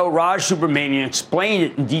 CEO Raj Subramanian explained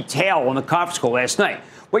it in detail on the conference call last night.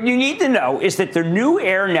 What you need to know is that their new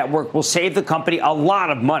air network will save the company a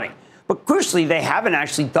lot of money. But crucially, they haven't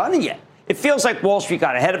actually done it yet. It feels like Wall Street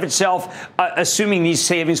got ahead of itself, assuming these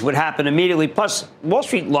savings would happen immediately. Plus, Wall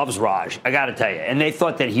Street loves Raj, I got to tell you, and they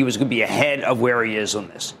thought that he was going to be ahead of where he is on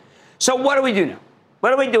this. So what do we do now?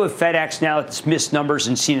 What do we do with FedEx now that it's missed numbers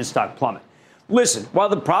and seen its stock plummet? Listen, while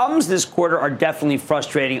the problems this quarter are definitely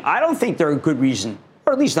frustrating, I don't think they're a good reason,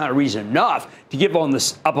 or at least not a reason enough, to give up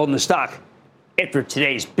on the stock after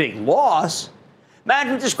today's big loss.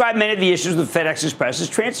 Management described many of the issues with FedEx Express as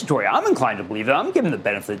transitory. I'm inclined to believe that. I'm giving the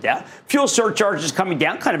benefit of the doubt. Fuel surcharges coming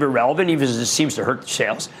down, kind of irrelevant, even as it seems to hurt the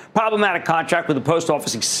sales. Problematic contract with the post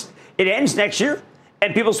office. It ends next year,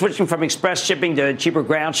 and people switching from express shipping to cheaper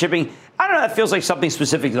ground shipping. I don't know, that feels like something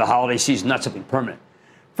specific to the holiday season, not something permanent.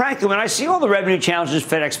 Frankly, when I see all the revenue challenges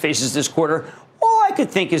FedEx faces this quarter, all I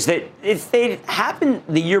could think is that if they'd happened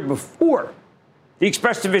the year before, the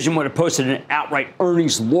Express division would have posted an outright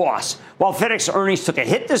earnings loss. While FedEx earnings took a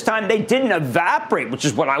hit this time, they didn't evaporate, which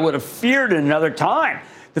is what I would have feared at another time.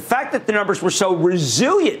 The fact that the numbers were so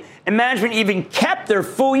resilient and management even kept their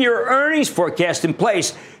full-year earnings forecast in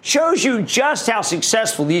place shows you just how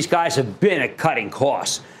successful these guys have been at cutting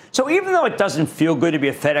costs. So even though it doesn't feel good to be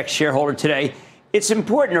a FedEx shareholder today, it's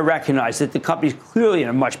important to recognize that the company is clearly in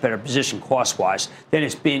a much better position cost-wise than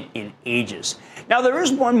it's been in ages. Now, there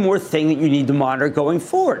is one more thing that you need to monitor going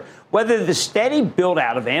forward, whether the steady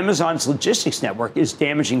build-out of Amazon's logistics network is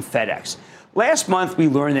damaging FedEx. Last month, we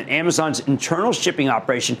learned that Amazon's internal shipping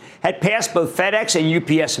operation had passed both FedEx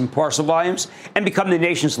and UPS in parcel volumes and become the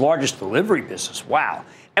nation's largest delivery business. Wow.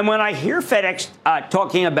 And when I hear FedEx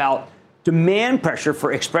talking about demand pressure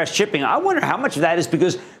for express shipping, I wonder how much of that is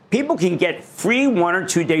because people can get free 1 or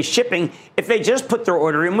 2 day shipping if they just put their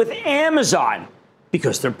order in with Amazon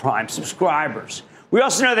because they're Prime subscribers. We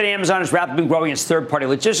also know that Amazon is rapidly growing its third-party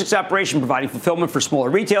logistics operation, providing fulfillment for smaller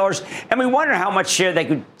retailers, and we wonder how much share they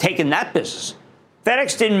could take in that business.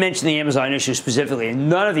 FedEx didn't mention the Amazon issue specifically, and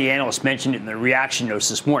none of the analysts mentioned it in their reaction notes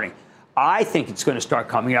this morning. I think it's going to start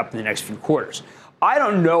coming up in the next few quarters. I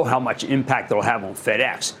don't know how much impact it'll have on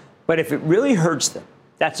FedEx, but if it really hurts them,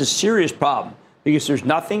 that's a serious problem because there's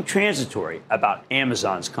nothing transitory about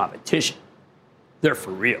Amazon's competition. They're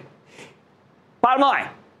for real. Bottom line,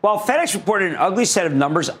 while FedEx reported an ugly set of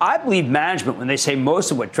numbers, I believe management when they say most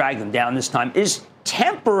of what dragged them down this time is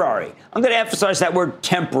temporary. I'm going to emphasize that word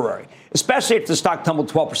temporary, especially if the stock tumbled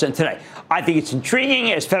 12% today. I think it's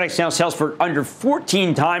intriguing as FedEx now sells for under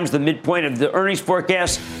 14 times the midpoint of the earnings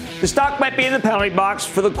forecast. The stock might be in the penalty box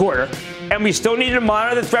for the quarter, and we still need to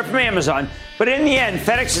monitor the threat from Amazon. But in the end,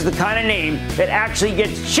 FedEx is the kind of name that actually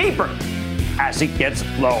gets cheaper as it gets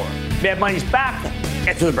lower. Mad Money's back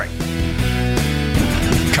after the break.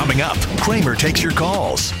 Coming up, Cramer takes your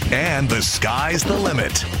calls, and the sky's the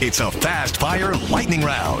limit. It's a fast-fire lightning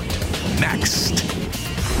round. Next.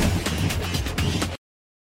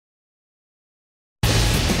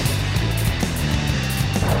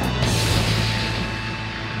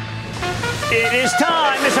 It is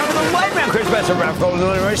time. It's time for the lightning round. Chris Benson, Ralph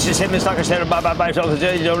Goldman, the race is hit. Miss Tucker said, bye. You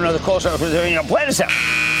don't know the call, so play this out.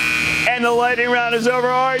 And the lightning round is over.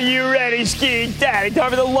 Are you ready, Ski Daddy? Time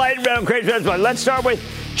for the lightning round. Chris Benson. Let's start with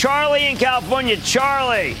Charlie in California.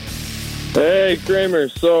 Charlie. Hey, Cramer.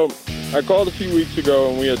 So I called a few weeks ago,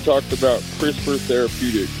 and we had talked about CRISPR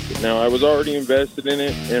Therapeutics. Now, I was already invested in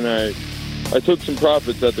it, and I took some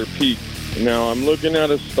profits at their peak. Now, I'm looking at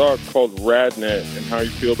a stock called RadNet, and how you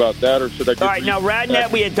feel about that, or should I get... All right, now,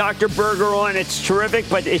 RadNet, we had Dr. Berger on. It's terrific,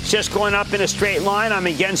 but it's just going up in a straight line. I'm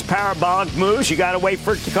against parabolic moves. You got to wait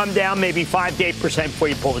for it to come down maybe 5 to 8% before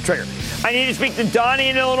you pull the trigger. I need to speak to Donnie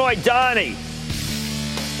in Illinois. Donnie.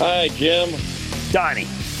 Hi, Jim. Donnie.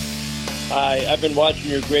 Hi, I've been watching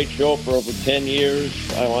your great show for over 10 years.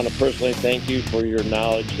 I want to personally thank you for your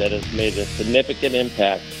knowledge that has made a significant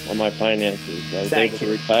impact on my finances. I was able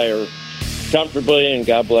to retire comfortably, and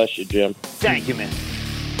God bless you, Jim. Thank you, man.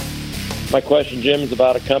 My question, Jim, is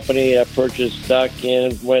about a company I purchased stock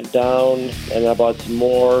in, went down, and I bought some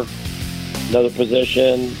more, another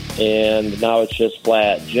position, and now it's just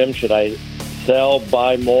flat. Jim, should I sell,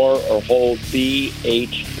 buy more, or hold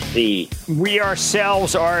BHC? We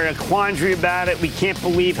ourselves are in a quandary about it. We can't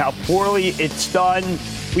believe how poorly it's done.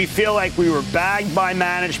 We feel like we were bagged by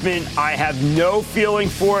management. I have no feeling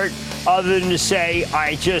for it other than to say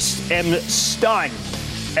I just am stunned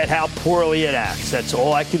at how poorly it acts. That's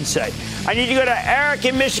all I can say. I need to go to Eric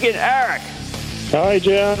in Michigan. Eric. Hi,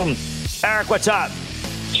 Jim. Eric, what's up?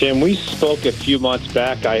 Jim, we spoke a few months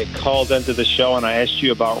back. I called into the show and I asked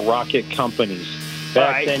you about rocket companies.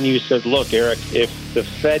 Back then you said, look, Eric, if the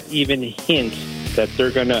Fed even hints that they're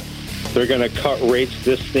gonna cut rates,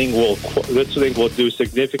 this thing will do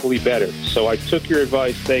significantly better. So I took your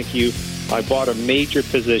advice. Thank you. I bought a major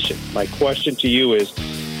position. My question to you is,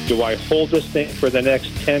 do I hold this thing for the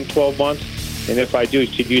next 10, 12 months? And if I do,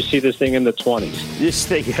 could you see this thing in the 20s? This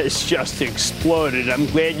thing has just exploded. I'm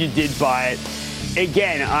glad you did buy it.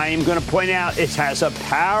 Again, I am going to point out it has a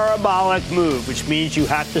parabolic move, which means you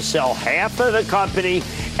have to sell half of the company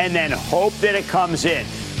and then hope that it comes in.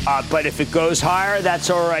 But if it goes higher, that's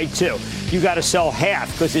all right, too. You got to sell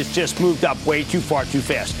half because it's just moved up way too far, too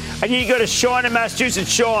fast. I need to go to Sean in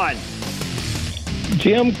Massachusetts. Sean.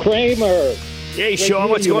 Jim Cramer. Hey, Sean,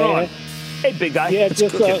 what's going on? Hey, big guy. Yeah,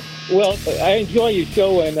 well, I enjoy your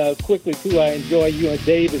show, and quickly, too, I enjoy you and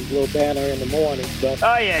David's little banner in the morning. But,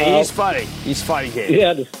 oh, yeah, he's funny. He's funny, David.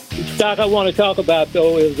 Yeah, the stock I want to talk about,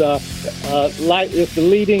 though, is it's the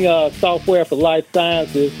leading software for life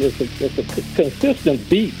sciences. It's a consistent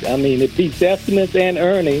beat. I mean, it beats estimates and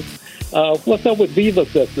earnings. What's up with Viva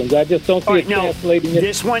Systems? I just don't see it translating.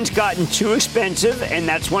 This one's gotten too expensive, and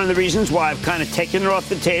that's one of the reasons why I've kind of taken it off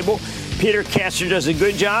the table. Peter Castor does a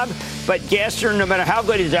good job, but Castor, no matter how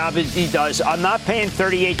good a job he does, I'm not paying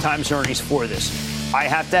 38 times earnings for this. I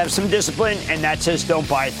have to have some discipline, and that says don't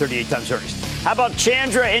buy at 38 times earnings. How about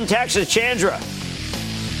Chandra in Texas? Chandra.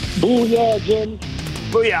 Booyah, Jim.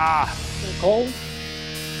 Booyah. Call?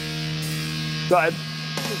 Go ahead.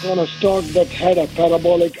 It's on a stock that had a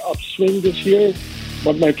parabolic upswing this year,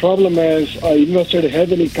 but my problem is I invested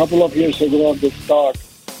heavily a couple of years ago on this stock,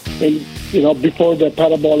 and before the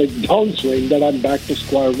parabolic downswing, that I'm back to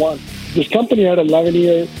square one. This company had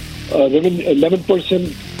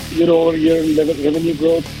 11% year-over-year revenue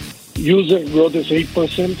growth. User growth is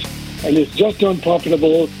 8%, and it's just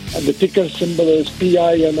unprofitable. And the ticker symbol is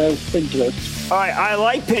PIMS, Pinterest. All right, I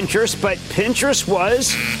like Pinterest, but Pinterest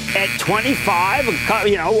was at 25,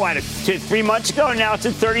 3 months ago. Now it's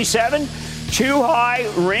at 37. Too high,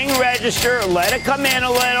 ring register, let it come in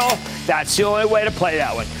a little. That's the only way to play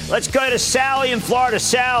that one. Let's go to Sally in Florida.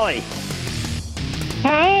 Sally.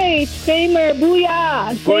 Hi, it's Cramer.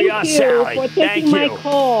 Booyah. Booyah, Thank you Sally. for taking my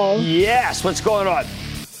call. Yes, what's going on?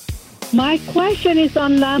 My question is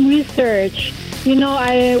on Lam Research.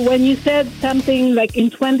 When you said something like in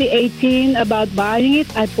 2018 about buying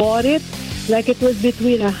it, I bought it. Like it was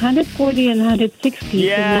between 140 and 160.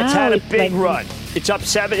 Yeah, it's had a big run. It's up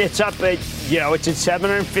 7. It's up at, it's at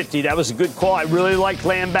 750. That was a good call. I really liked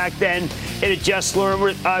Lam back then. It had just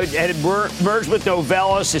merged with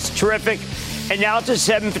Novellus. It's terrific. And now it's at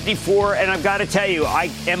 754. And I've got to tell you, I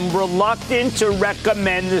am reluctant to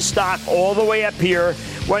recommend the stock all the way up here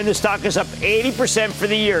when the stock is up 80% for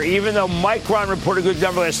the year, even though Micron reported a good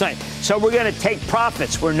number last night. So we're going to take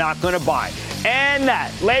profits. We're not going to buy. And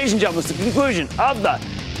that, ladies and gentlemen, is the conclusion of the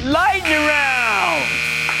Lightning Round.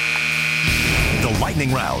 The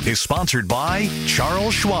Lightning Round is sponsored by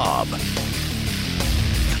Charles Schwab.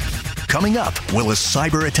 Coming up, will a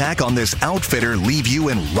cyber attack on this outfitter leave you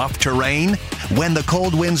in rough terrain? When the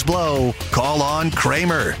cold winds blow, call on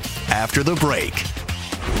Cramer after the break.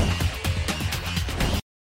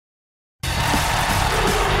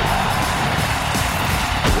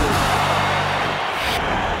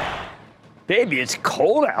 Baby, it's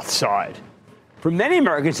cold outside. For many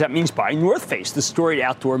Americans, that means buying North Face, the storied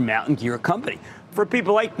outdoor mountain gear company. For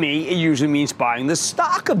people like me, it usually means buying the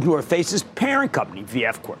stock of North Face's parent company,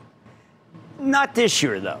 VF Corp. Not this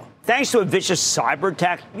year, though. Thanks to a vicious cyber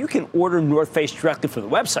attack, you can order North Face directly from the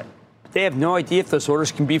website. But they have no idea if those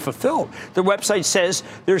orders can be fulfilled. Their website says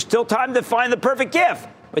there's still time to find the perfect gift.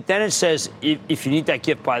 But then it says if you need that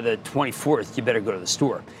gift by the 24th, you better go to the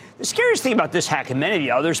store. The scariest thing about this hack and many of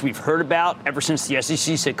the others we've heard about ever since the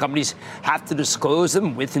SEC said companies have to disclose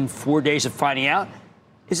them within 4 days of finding out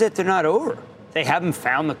is that they're not over. They haven't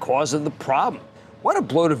found the cause of the problem. What a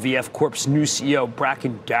blow to VF Corp's new CEO,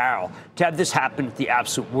 Bracken Darrell, to have this happen at the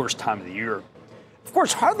absolute worst time of the year. Of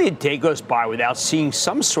course, hardly a day goes by without seeing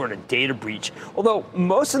some sort of data breach, although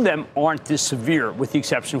most of them aren't this severe, with the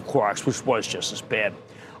exception of Clorox, which was just as bad.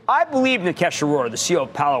 I believe Nikesh Arora, the CEO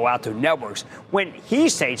of Palo Alto Networks, when he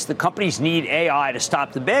states the companies need AI to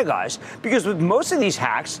stop the bad guys, because with most of these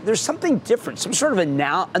hacks, there's something different, some sort of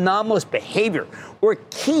anomalous behavior or a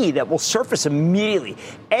key that will surface immediately.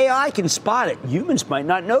 AI can spot it. Humans might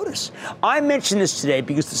not notice. I mentioned this today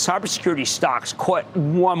because the cybersecurity stocks caught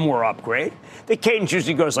one more upgrade. The cadence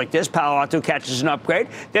usually goes like this. Palo Alto catches an upgrade.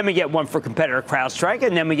 Then we get one for competitor CrowdStrike.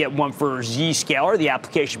 And then we get one for Zscaler, the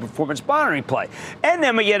application performance monitoring play. And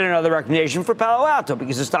then we get another recommendation for Palo Alto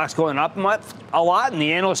because the stock's going up a lot and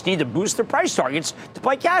the analysts need to boost their price targets to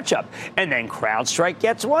play catch up. And then CrowdStrike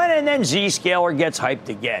gets one and then Zscaler gets hyped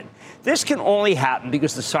again. This can only happen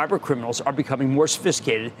because the cyber criminals are becoming more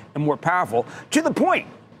sophisticated and more powerful to the point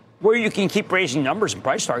where you can keep raising numbers and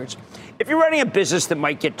price targets. If you're running a business that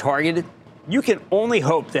might get targeted, you can only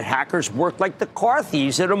hope that hackers work like the car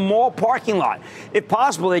thieves at a mall parking lot. If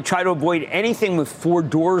possible, they try to avoid anything with 4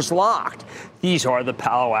 doors locked. These are the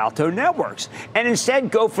Palo Alto networks. And instead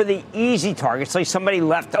go for the easy targets, like somebody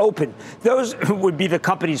left open. Those would be the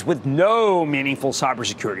companies with no meaningful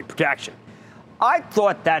cybersecurity protection. I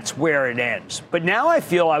thought that's where it ends. But now I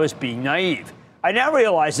feel I was being naive. I now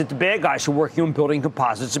realize that the bad guys are working on building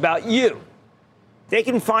composites about you. They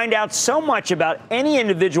can find out so much about any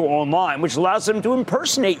individual online, which allows them to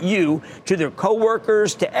impersonate you to their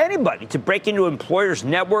coworkers, to anybody, to break into employers'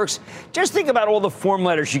 networks. Just think about all the form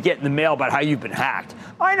letters you get in the mail about how you've been hacked.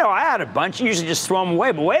 I know I had a bunch. You usually just throw them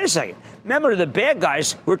away. But wait a second. Remember the bad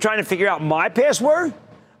guys who are trying to figure out my password?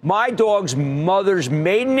 My dog's mother's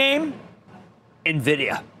maiden name?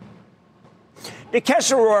 NVIDIA.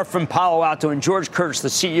 Nikesh Arora from Palo Alto and George Curtis, the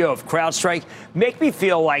CEO of CrowdStrike, make me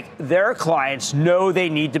feel like their clients know they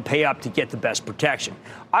need to pay up to get the best protection.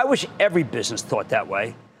 I wish every business thought that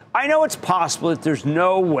way. I know it's possible that there's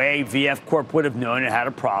no way VF Corp would have known it had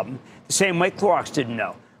a problem, the same way Clorox didn't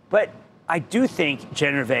know. But I do think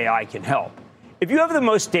generative AI can help. If you have the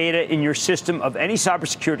most data in your system of any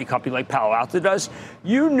cybersecurity company like Palo Alto does,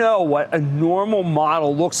 you know what a normal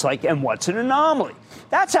model looks like and what's an anomaly.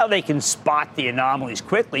 That's how they can spot the anomalies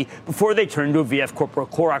quickly before they turn into a VF Corp or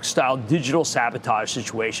Clorox-style digital sabotage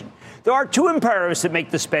situation. There are 2 imperatives that make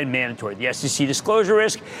the spend mandatory: the SEC disclosure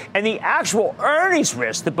risk and the actual earnings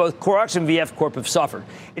risk that both Clorox and VF Corp have suffered.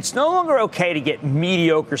 It's no longer okay to get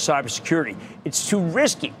mediocre cybersecurity. It's too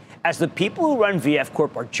risky, as the people who run VF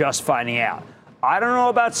Corp are just finding out. I don't know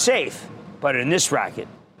about safe, but in this racket,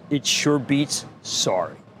 it sure beats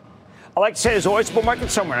sorry. I like to say there's always a bull market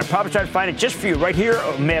somewhere, and I'll probably try to find it just for you right here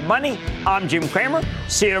on Mad Money. I'm Jim Cramer.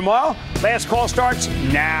 See you tomorrow. Last call starts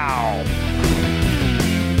now.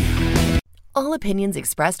 All opinions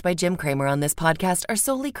expressed by Jim Cramer on this podcast are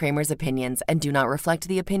solely Cramer's opinions and do not reflect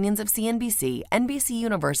the opinions of CNBC, NBC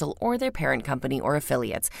Universal, or their parent company or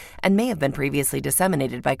affiliates, and may have been previously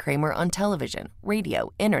disseminated by Cramer on television,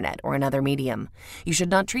 radio, internet, or another medium. You should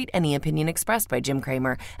not treat any opinion expressed by Jim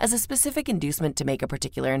Cramer as a specific inducement to make a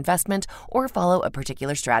particular investment or follow a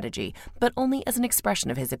particular strategy, but only as an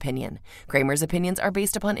expression of his opinion. Cramer's opinions are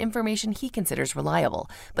based upon information he considers reliable,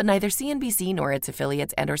 but neither CNBC nor its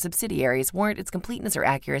affiliates and or subsidiaries warrant its completeness or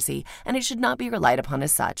accuracy, and it should not be relied upon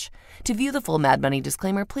as such. To view the full Mad Money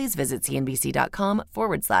disclaimer, please visit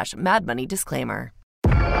cnbc.com/Mad Money disclaimer.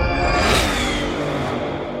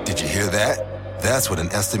 Did you hear that? That's what an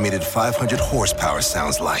estimated 500 horsepower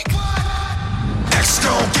sounds like. Next,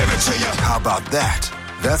 don't give it to you. How about that?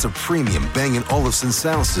 That's a premium Bang & Olufsen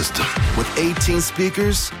sound system with 18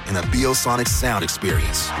 speakers and a Biosonic sound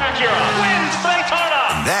experience. Acura wins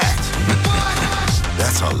Daytona. And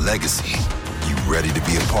that's our legacy. You ready to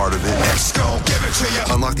be a part of it? Let's go, give it to you.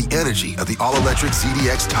 Unlock the energy of the all-electric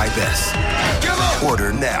ZDX Type S.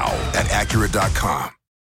 Order now at Acura.com.